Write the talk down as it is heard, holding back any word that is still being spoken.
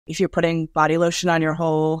If you're putting body lotion on your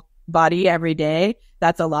whole body every day,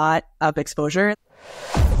 that's a lot of exposure.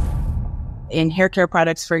 In hair care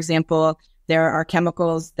products, for example, there are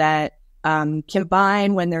chemicals that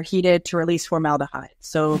combine when they're heated to release formaldehyde.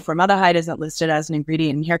 So formaldehyde isn't listed as an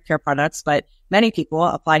ingredient in hair care products, but many people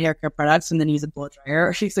apply hair care products and then use a blow dryer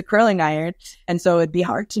or use a curling iron. And so it'd be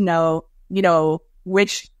hard to know,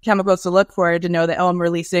 which chemicals to look for to know that, I'm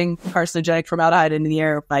releasing carcinogenic formaldehyde into the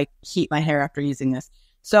air if I heat my hair after using this.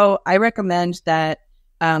 So I recommend that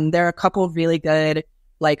there are a couple of really good,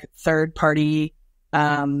 third-party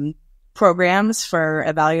programs for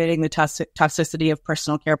evaluating the toxicity of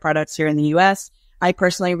personal care products here in the U.S. I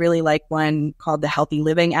personally really like one called the Healthy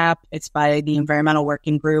Living app. It's by the Environmental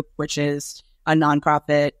Working Group, which is a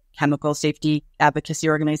nonprofit chemical safety advocacy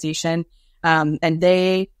organization. And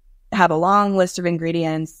they have a long list of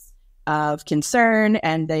ingredients of concern,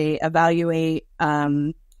 and they evaluate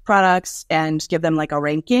products and give them a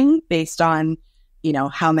ranking based on,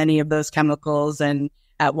 how many of those chemicals and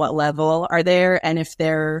at what level are there. And if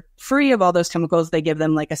they're free of all those chemicals, they give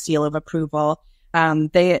them a seal of approval.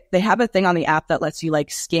 They have a thing on the app that lets you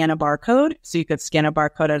scan a barcode. So you could scan a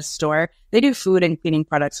barcode at a store. They do food and cleaning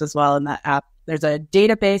products as well in that app. There's a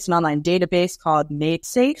database, an online database called Made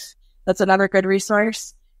Safe. That's another good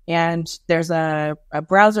resource. And there's a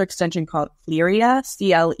browser extension called Clearia,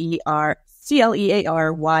 Clearya,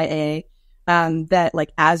 that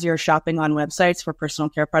as you're shopping on websites for personal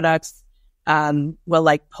care products,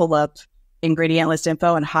 will pull up ingredient list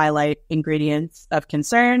info and highlight ingredients of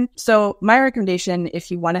concern. So my recommendation,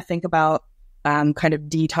 if you want to think about kind of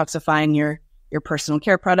detoxifying your personal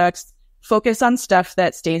care products, focus on stuff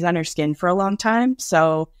that stays on your skin for a long time.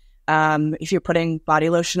 So if you're putting body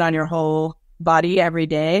lotion on your whole body every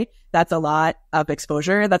day, that's a lot of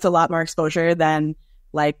exposure. That's a lot more exposure than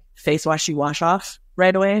face wash you wash off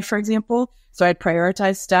right away, for example. So I'd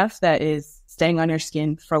prioritize stuff that is staying on your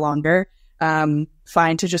skin for longer.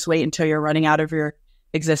 Fine to just wait until you're running out of your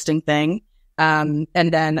existing thing. And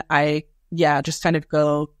then just kind of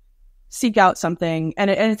go seek out something.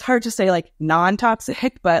 And it's hard to say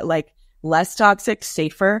non-toxic, but less toxic,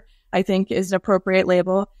 safer, I think is an appropriate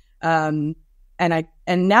label. And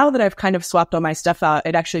now that I've kind of swapped all my stuff out,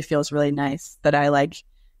 it actually feels really nice that I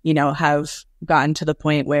have gotten to the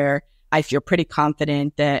point where I feel pretty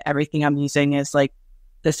confident that everything I'm using is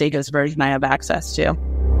the safest version I have access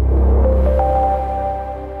to.